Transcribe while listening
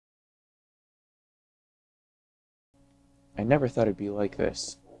I never thought it'd be like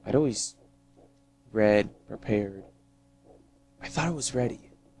this. I'd always read, prepared. I thought I was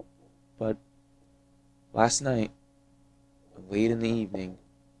ready. But last night, late in the evening,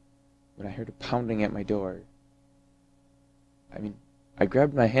 when I heard a pounding at my door, I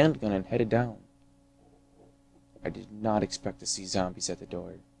grabbed my handgun and headed down. I did not expect to see zombies at the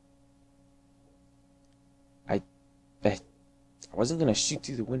door. I, I wasn't going to shoot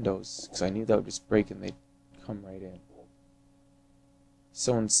through the windows because I knew that would just break and they'd come right in.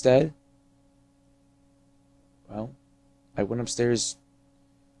 So instead, well, I went upstairs,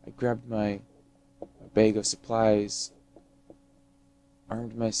 I grabbed my bag of supplies,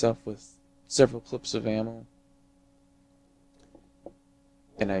 armed myself with several clips of ammo,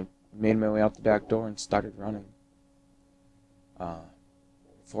 and I made my way out the back door and started running.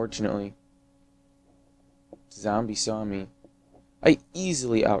 Fortunately, zombies saw me. I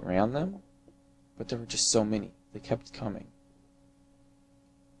easily outran them, but there were just so many. They kept coming.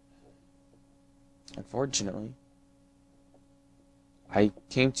 Unfortunately, I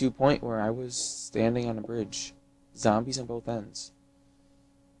came to a point where I was standing on a bridge. Zombies on both ends.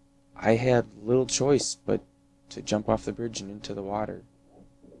 I had little choice but to jump off the bridge and into the water.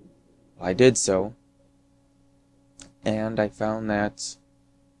 I did so, and I found that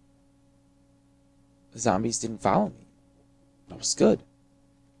the zombies didn't follow me. That was good.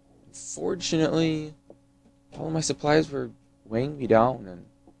 Fortunately, all of my supplies were weighing me down, and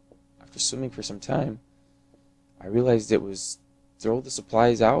after swimming for some time, I realized it was throw the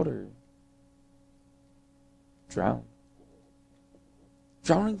supplies out or drown.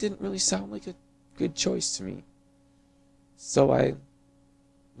 Drowning didn't really sound like a good choice to me, so I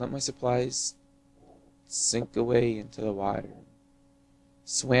let my supplies sink away into the water.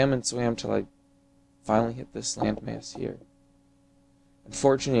 Swam and swam till I finally hit this landmass here.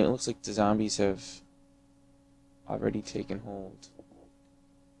 Unfortunately, it looks like the zombies have already taken hold.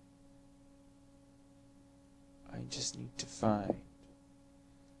 I just need to find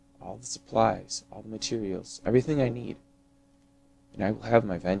all the supplies, all the materials, everything I need, and I will have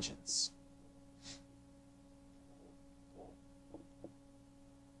my vengeance.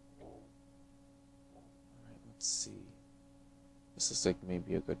 Alright, let's see. This looks like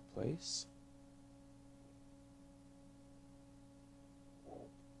maybe a good place.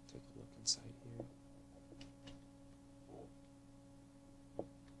 Take a look inside here.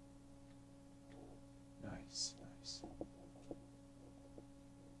 Nice, nice.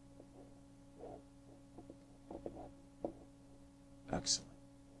 Excellent.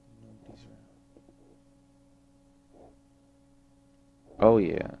 Nobody's around. Oh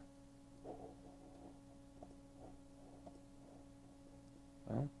yeah.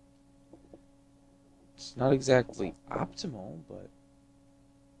 Well, it's not exactly optimal, but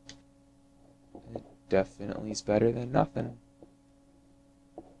it definitely is better than nothing.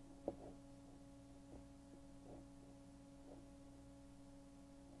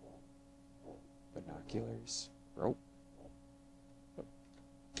 Binoculars, rope.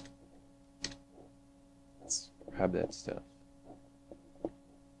 Let's grab that stuff.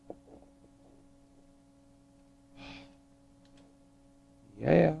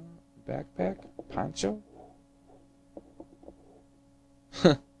 Yeah, backpack, poncho,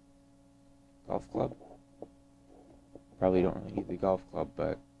 golf club. Probably don't really need the golf club,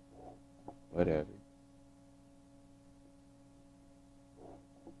 but whatever.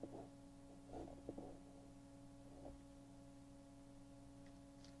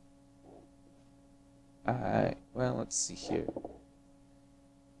 Alright, well, let's see here.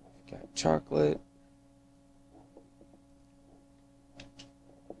 We've got chocolate.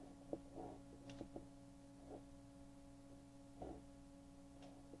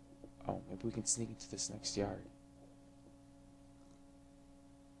 Oh, maybe we can sneak into this next yard.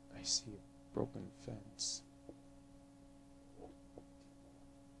 I see a broken fence.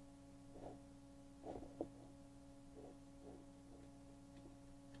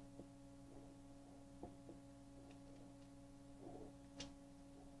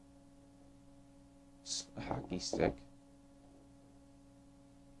 It's a hockey stick.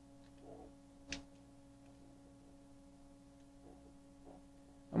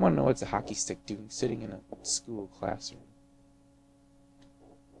 I want to know what's a hockey stick doing sitting in a school classroom.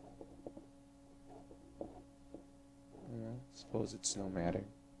 Well, suppose it's no matter.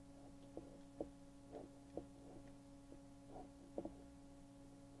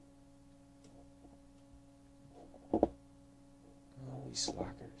 All these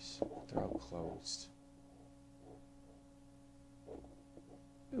lockers, they're all closed.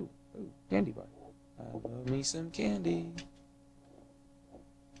 Ooh, candy bar. I love me some candy.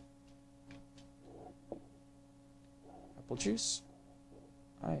 apple juice?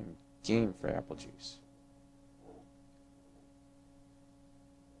 I am game for apple juice.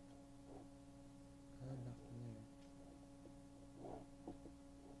 Nothing there.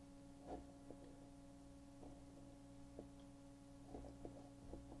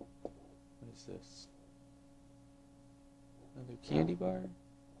 What is this? Another candy bar?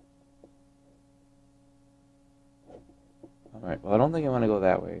 Alright, well I don't think I want to go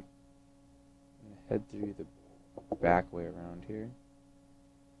that way. I'm going to head through the back way around here.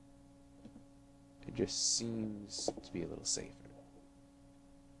 It just seems to be a little safer.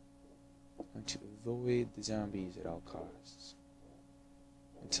 I want to avoid the zombies at all costs.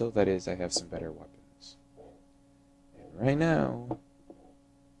 Until, that is, I have some better weapons. And right now, I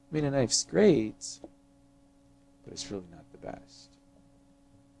mean, a knife's great, but it's really not the best.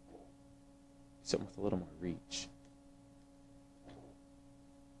 Something with a little more reach.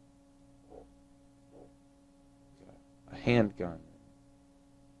 A handgun.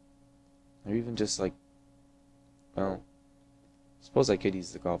 Or even just like, well, suppose I could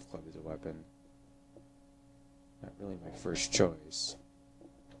use the golf club as a weapon. Not really my first choice,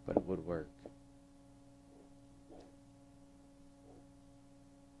 but it would work.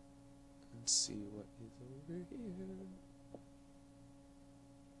 Let's see what is over here.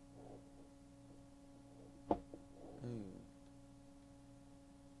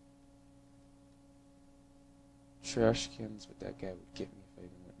 Trash cans, but that guy would get me if I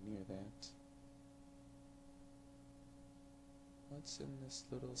even went near that. What's in this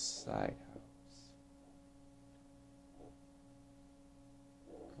little side house?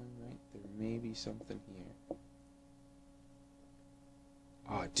 Alright, there may be something here.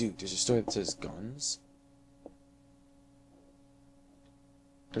 Oh, dude, there's a store that says guns.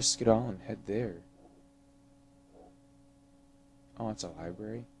 Risk it all and head there. Oh, it's a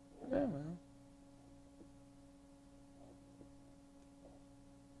library? Yeah, well.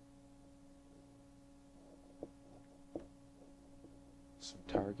 Some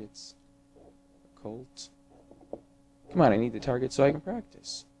targets. A Colt. Come on, I need the target so I can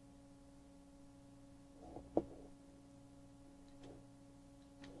practice.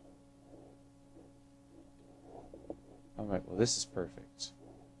 Alright, well this is perfect.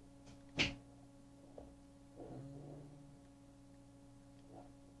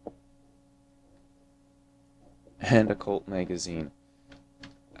 And a Colt magazine.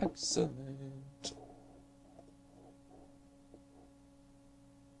 Excellent.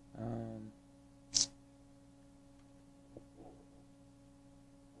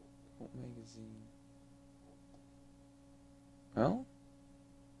 Colt magazine. Well,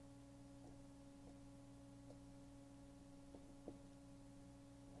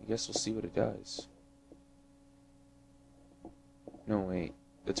 I guess we'll see what it does. No, wait.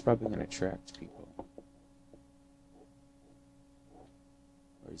 That's probably going to attract people.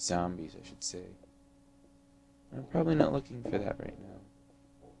 Or zombies, I should say. I'm probably not looking for that right now.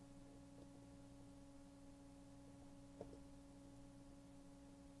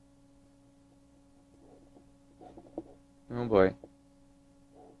 Oh boy.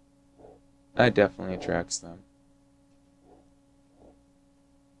 That definitely attracts them.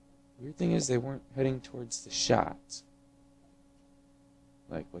 Weird thing is they weren't heading towards the shot.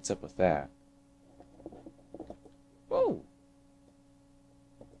 Like, what's up with that? Whoa!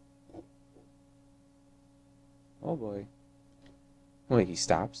 Oh boy. Wait, he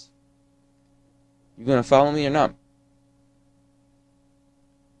stops? You gonna follow me or not?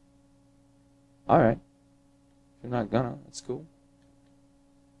 Alright. If you're not gonna, that's cool.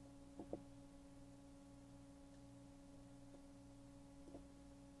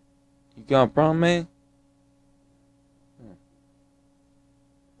 You got a problem, man?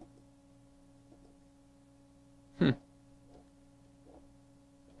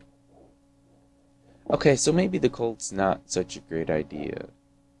 Okay, so maybe the Colt's not such a great idea.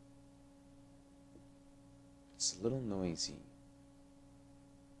 It's a little noisy.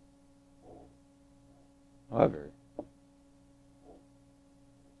 However,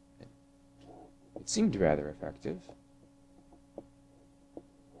 it seemed rather effective.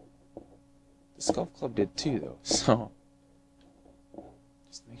 The golf club did too, though, so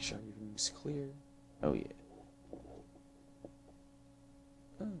just make sure everything's clear. Oh, yeah.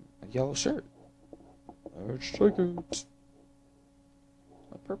 Oh, a yellow shirt. Let's take it.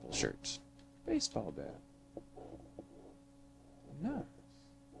 A purple shirt. Baseball bat. Nice.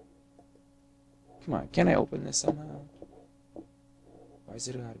 Come on, can I open this somehow? Why is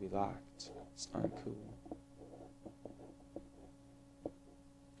it gotta be locked? It's uncool.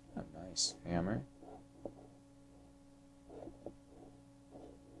 Oh, nice. Hammer.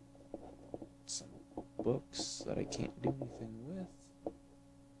 Some books that I can't do anything with.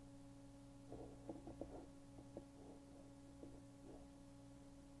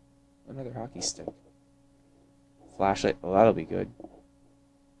 Another hockey stick. Flashlight, well, that'll be good.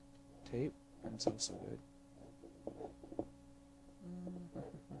 Tape, that's also good.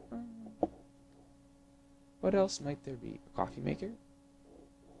 What else might there be? A coffee maker?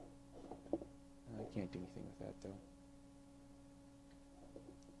 I can't do anything with that, though.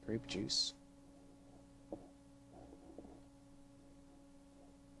 Grape juice.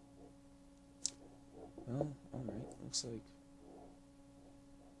 Well, alright, looks like...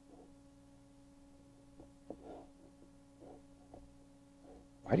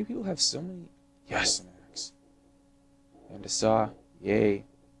 Why do people have so many... Yes, an axe. And a saw. Yay.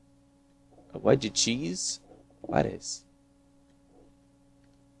 A wedge of cheese? Lettuce.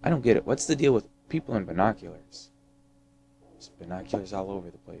 I don't get it. What's the deal with people in binoculars? There's binoculars all over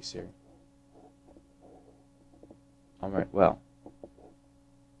the place here. Alright, well.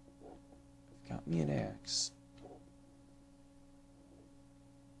 I've got me an axe.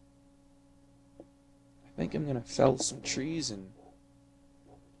 I think I'm gonna fell some trees and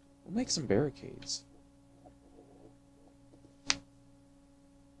we'll make some barricades.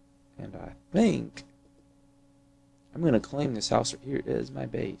 And I think I'm gonna claim this house right here as my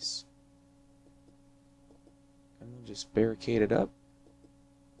base. And we'll just barricade it up.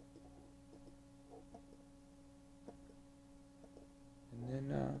 And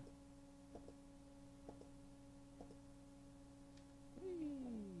then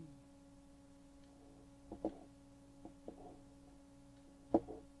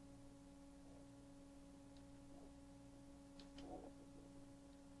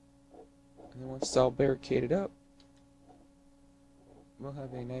once it's all barricaded up, we'll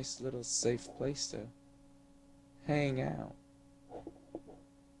have a nice little safe place to hang out.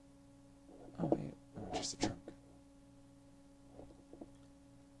 Oh wait, oh, just a trunk.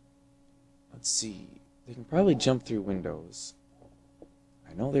 Let's see. They can probably jump through windows.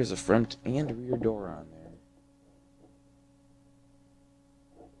 I know there's a front and rear door on there.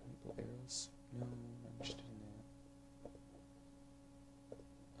 Maple arrows? No, I'm not interested in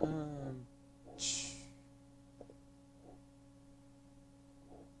that.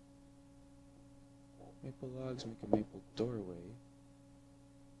 Maple logs make a maple doorway.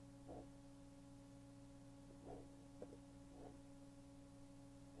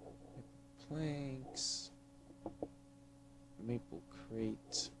 Maple planks. Maple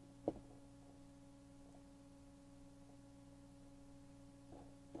crate.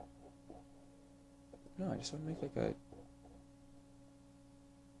 No, I just want to make like a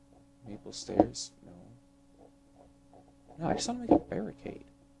maple stairs. No, I just want to make a barricade.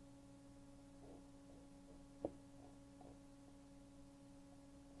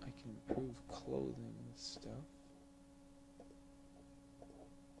 Improve clothing and stuff.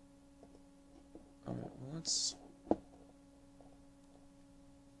 Alright, well let's...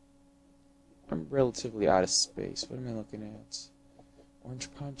 I'm relatively out of space. What am I looking at? Orange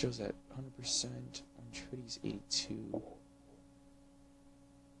poncho's at 100%. Orange hoodie's 82.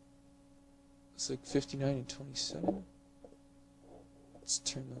 It's like 59 and 27. Let's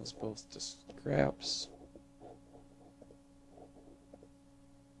turn those both to scraps.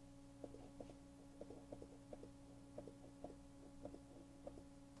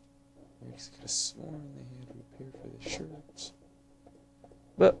 I could have sworn they had repair for the shirts.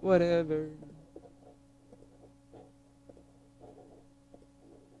 But whatever.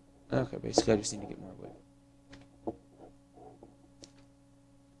 Okay, basically I just need to get more wood.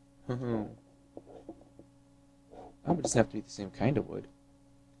 Oh, but it doesn't have to be the same kind of wood.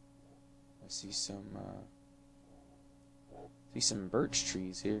 I see some birch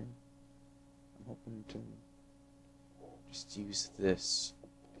trees here. I'm hoping to just use this.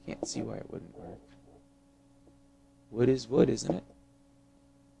 I can't see why it wouldn't work. Wood is wood, isn't it?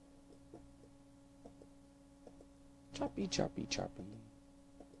 Choppy, choppy, choppy.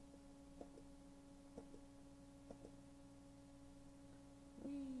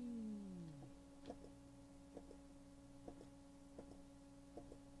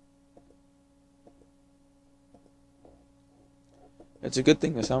 It's a good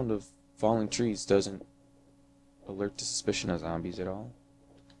thing the sound of falling trees doesn't alert to suspicion of zombies at all.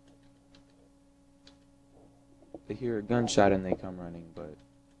 They hear a gunshot and they come running, but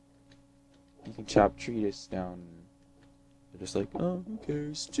you can chop trees down and they're just like, oh, who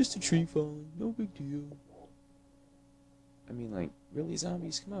cares? Just a tree falling, no big deal. I mean, like, really,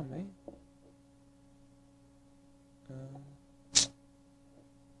 zombies? Come on, man.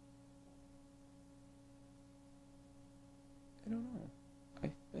 I don't know. I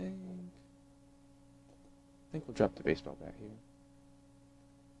think think we'll drop the baseball bat here.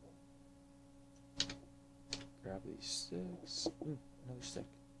 Grab these sticks. Ooh, another stick.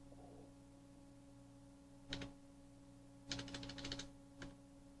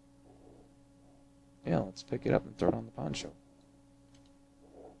 Yeah, let's pick it up and throw it on the poncho.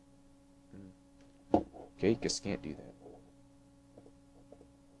 Okay, guess can't do that.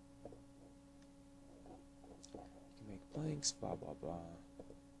 You can make blanks, blah blah blah.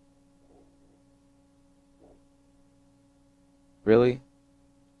 Really?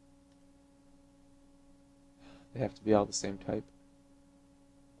 They have to be all the same type.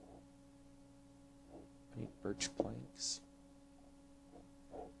 I need birch planks.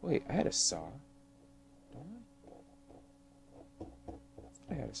 Wait, I had a saw. Don't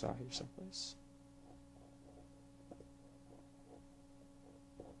I? I had a saw here someplace.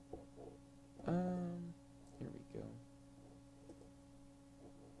 Here we go.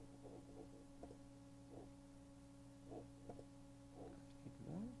 Need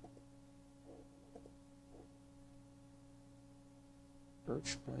more.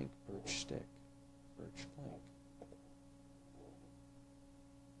 Birch plank, birch stick, birch plank.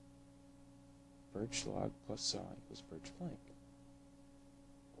 Birch log plus saw equals birch plank.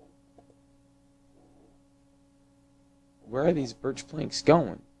 Where are these birch planks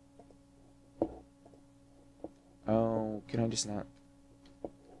going? Oh, can I just not?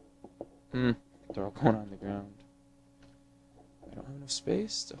 They're all going on the ground. I don't have enough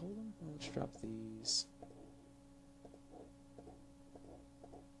space to hold them. Well, let's drop these.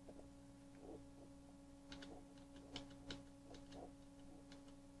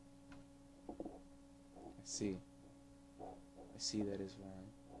 I see that is why.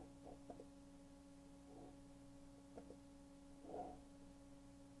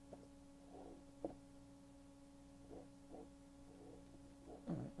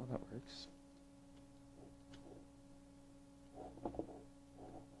 Alright, well that works.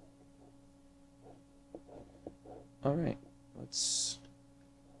 Alright, let's...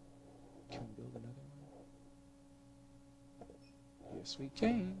 Can we build another one? Yes, we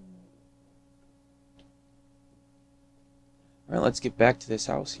can. Alright, let's get back to this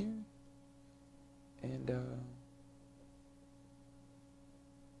house here. And,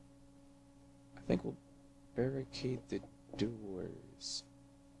 I think we'll barricade the doors.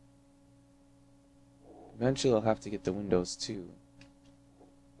 Eventually I'll have to get the windows too.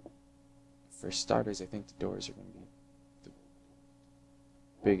 For starters, I think the doors are going to be the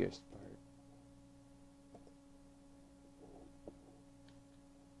biggest part.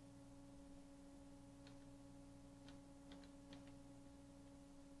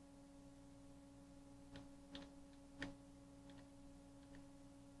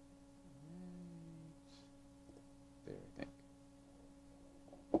 There, I think.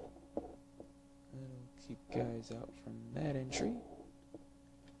 That'll keep guys out from that entry.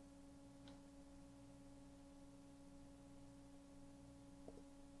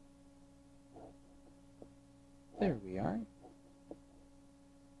 There we are.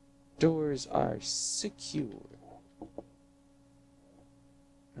 Doors are secure.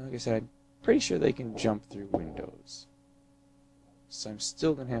 Like I said, I'm pretty sure they can jump through windows. So I'm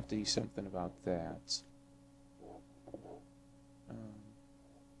still going to have to do something about that.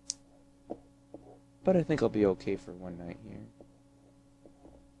 But I think I'll be okay for one night here.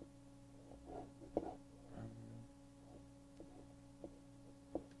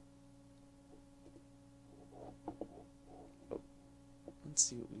 Let's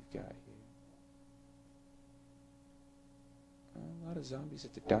see what we've got here. A lot of zombies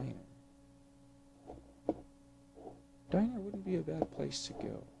at the diner. Diner wouldn't be a bad place to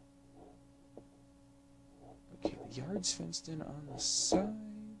go. Okay, the yard's fenced in on the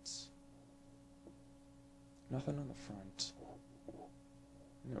sides. Nothing on the front.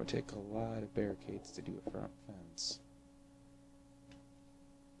 And it would take a lot of barricades to do a front fence.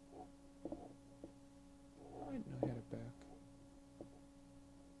 I didn't know I had a back.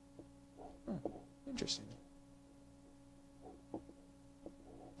 Oh, interesting.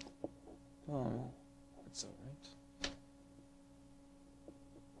 Oh, that's alright.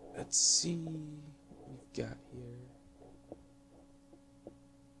 Let's see what we've got here.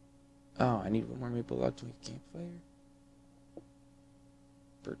 Oh, I need one more maple log to make a campfire.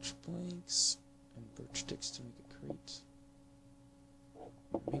 Birch planks and birch sticks to make a crate.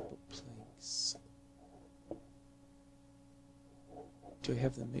 Maple planks. Do I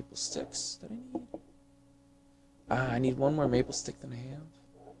have the maple sticks that I need? Ah, I need one more maple stick than I have.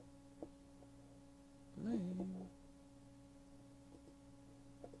 Okay, well,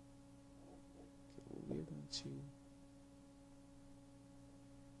 we're going to...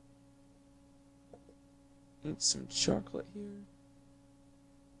 Eat some chocolate here.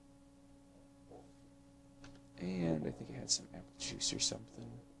 And I think I had some apple juice or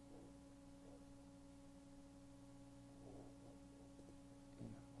something. Yeah,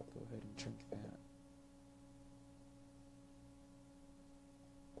 I'll go ahead and drink that.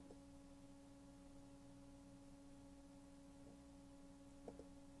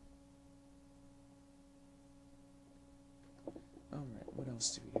 Alright, what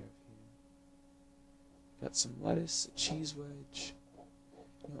else do we have here? Got some lettuce, a cheese wedge.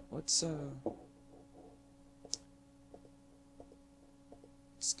 You know, let's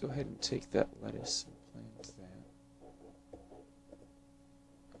go ahead and take that lettuce and plant that.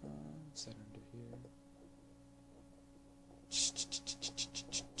 What's that under here?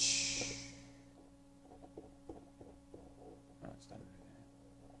 Oh, it's not under there.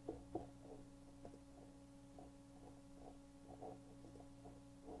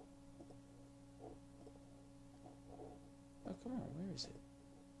 Oh, come on, where is it?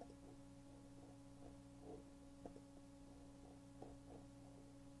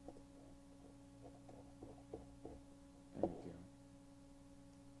 There we go.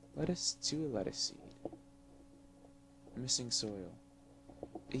 Lettuce to a lettuce seed. Missing soil.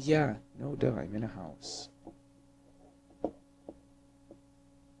 Yeah, no duh, I'm in a house. Let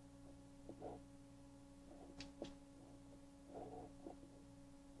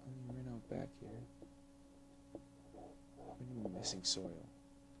me run out back here. What do you mean missing soil?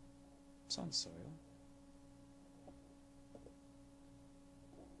 It's on soil.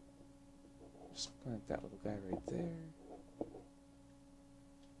 Just plant that little guy right there.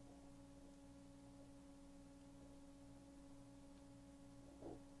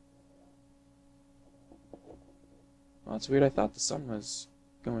 Well, it's weird. I thought the sun was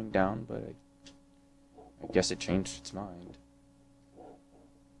going down, but I guess it changed its mind.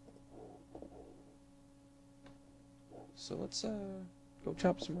 So let's go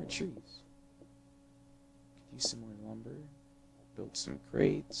chop some more trees. Could use some more lumber. Build some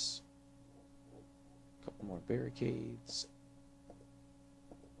crates. A couple more barricades.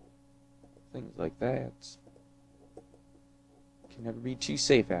 Things like that. Can never be too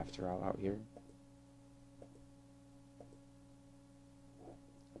safe after all out here.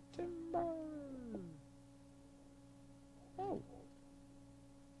 Timber! Oh!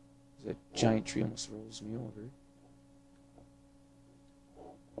 That giant tree almost rolls me over.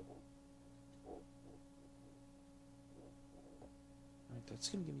 Alright, that's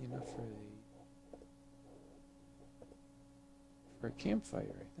gonna give me enough for a campfire,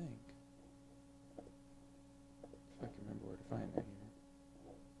 I think. If I can remember where to find that here.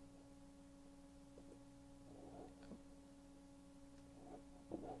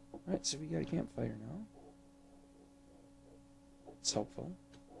 Alright, so we got a campfire now. It's helpful.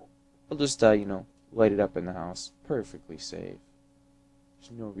 I'll just, you know, light it up in the house. Perfectly safe.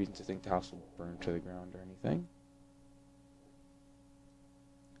 There's no reason to think the house will burn to the ground or anything.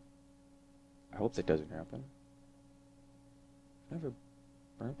 I hope that doesn't happen. I've never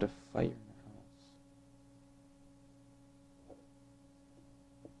burnt a fire in a house.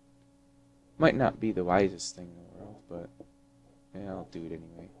 Might not be the wisest thing in the world, but yeah, I'll do it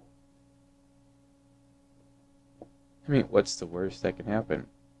anyway. I mean, what's the worst that can happen?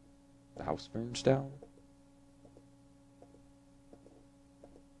 The house burns down?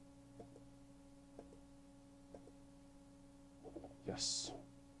 Yes.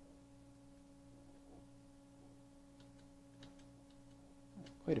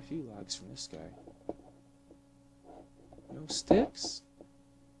 Quite a few logs from this guy. No sticks?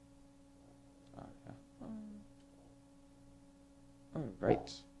 Yeah.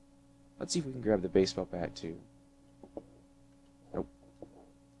 Alright. Let's see if we can grab the baseball bat too. Nope.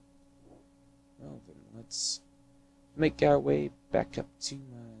 Well then, let's make our way back up to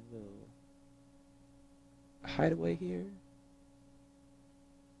my little hideaway here.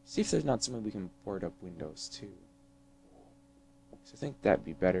 See if there's not somewhere we can board up windows too. So I think that'd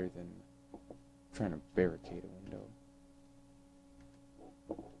be better than trying to barricade a window.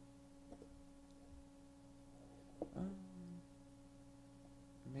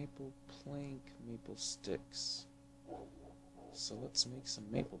 Maple plank, maple sticks. So let's make some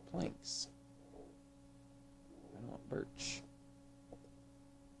maple planks. I don't want birch.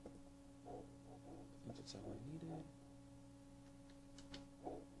 I think that's all I needed.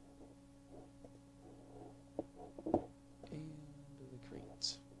 And the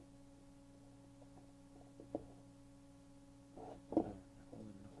crate. Oh, not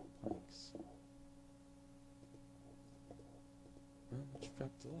holding enough planks. Well, let's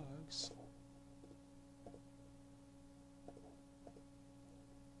drop the logs.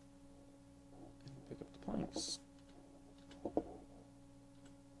 And pick up the planks.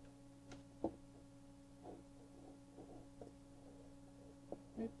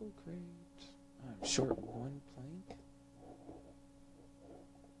 crate. I'm short one plank.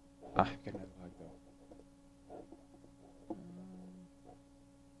 Ah, I got another log though.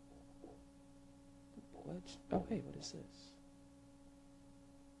 Ledge. Oh, hey, what is this?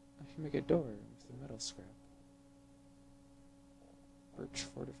 I can make a door with the metal scrap. Birch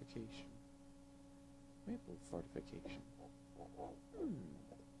fortification. Maple fortification.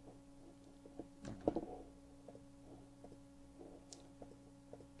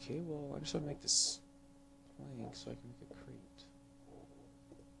 Okay, well, I just want to make this plank so I can make a crate.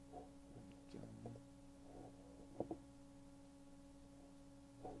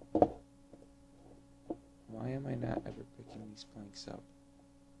 Why am I not ever picking these planks up?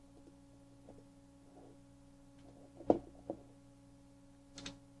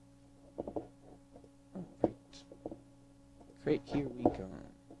 Oh, great. Crate, here we go.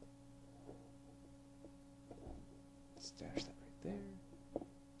 Stash that right there.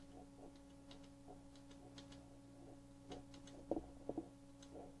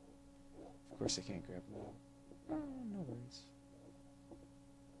 Of course I can't grab that. Oh, no worries.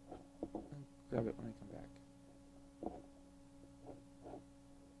 I'll grab it when I come back.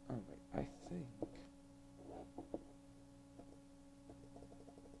 Alright,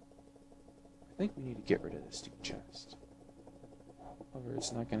 I think we need to get rid of this stupid chest. However,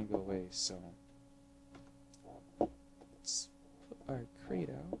 it's not going to go away, so let's put our crate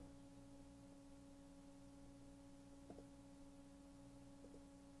out.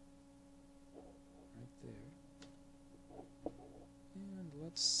 Right there. And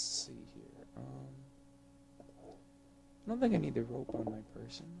let's see here. I don't think I need the rope on my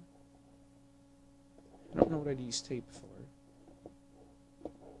person. I don't know what I'd use tape for.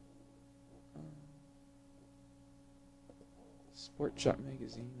 Sport shot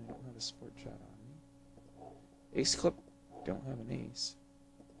magazine. I don't have a sport shot on me. Ace clip. Don't have an ace.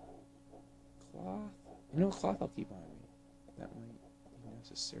 Cloth. You know, cloth I'll keep on me. That might be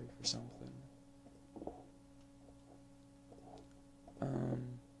necessary for something.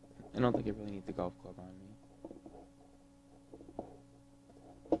 I don't think I really need the golf club on me.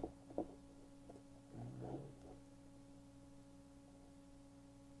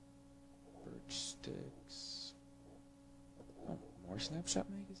 Birch sticks. Oh, more snapshot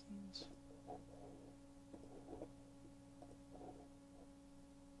magazines?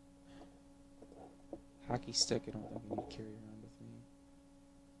 Hockey stick, I don't think I need to carry around with me.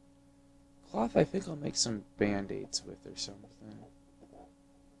 Cloth, I think I'll make some band-aids with or something.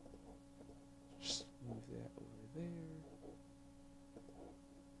 Just move that over there.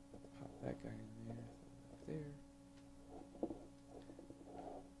 Pop that guy in there. There.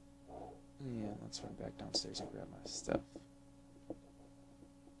 Yeah, let's run back downstairs and grab my stuff.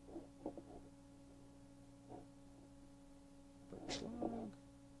 Birch log.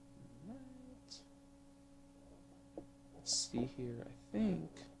 Right. Let's see here. I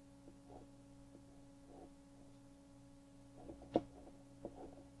think.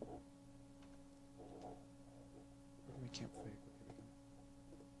 Where's my campfire? Here we go.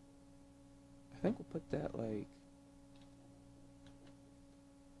 I think we'll put that like.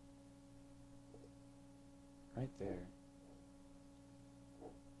 Right there.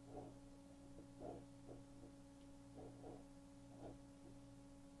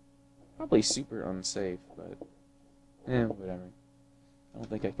 Probably super unsafe, but whatever. I don't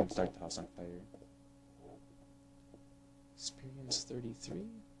think I can start the house on fire. Experience 33.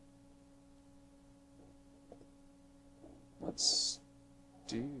 Let's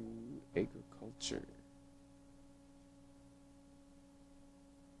do agriculture.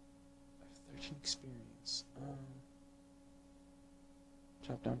 I have 13 experience.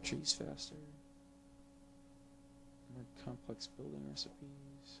 Chop down trees faster. More complex building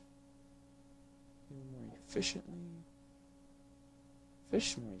recipes. Do more efficiently.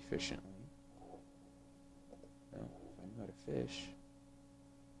 Fish more efficiently. Well, if I knew how to fish.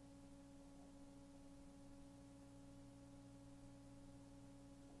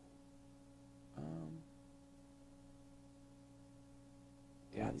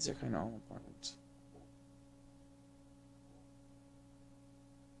 Yeah, these are kind of all important.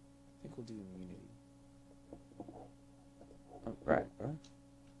 I think we'll do immunity. Oh, right, well.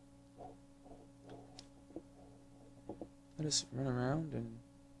 Let us run around and...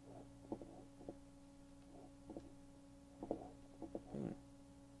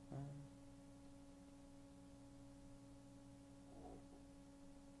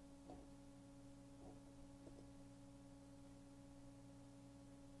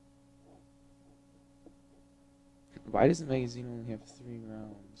 Why does the magazine only have 3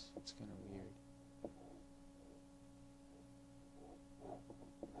 rounds? It's kind of weird.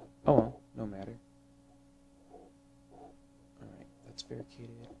 no matter. Alright, that's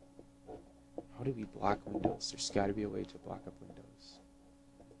barricaded. How do we block windows? There's got to be a way to block up windows.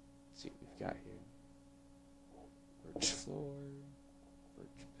 Let's see what we've got here. Birch floor,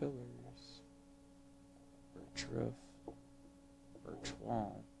 birch pillars, birch roof, birch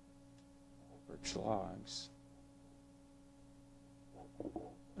wall, birch logs.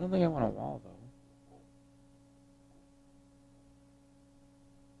 I don't think I want a wall, though.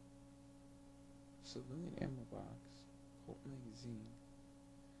 Civilian ammo box, Colt magazine.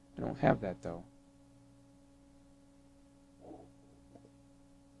 I don't have that, though.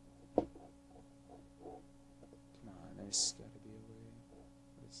 Come on, there's gotta be a way.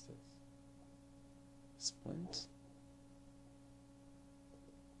 What is this? Splint?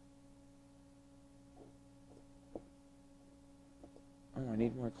 Oh, I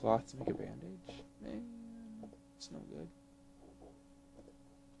need more cloth to make a bandage? Man, it's no good.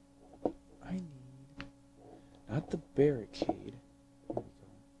 I need... not the barricade. Here we go.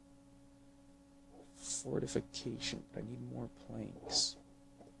 Fortification. But I need more planks.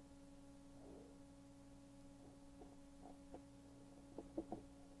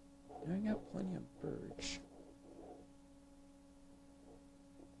 Now I got plenty of birch.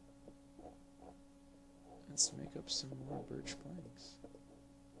 Let's make up some more birch planks.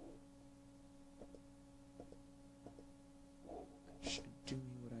 That should do me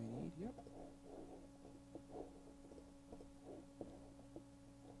what I need. Yep.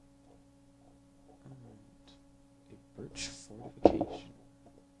 Alright. A birch fortification.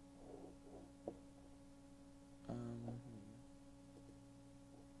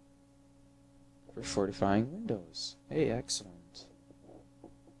 For fortifying windows. Hey, excellent.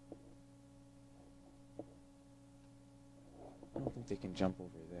 I don't think they can jump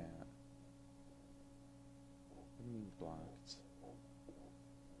over that. What do you mean blocked?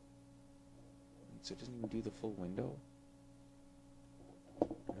 So it doesn't even do the full window?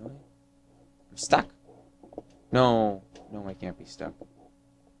 Really? I'm stuck! No! No, I can't be stuck.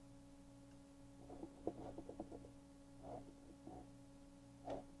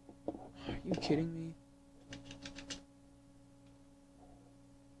 Are you kidding me?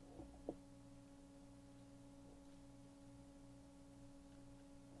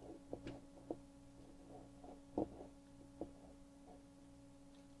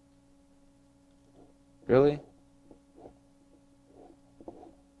 Really?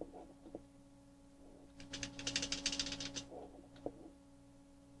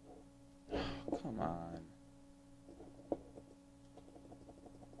 Come on.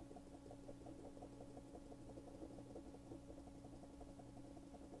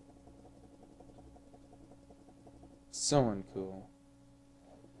 So uncool.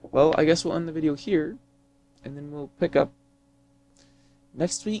 Well, I guess we'll end the video here, and then we'll pick up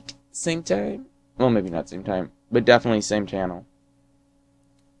next week, same time. Well, maybe not same time, but definitely same channel.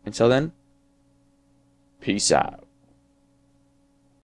 Until then, peace out.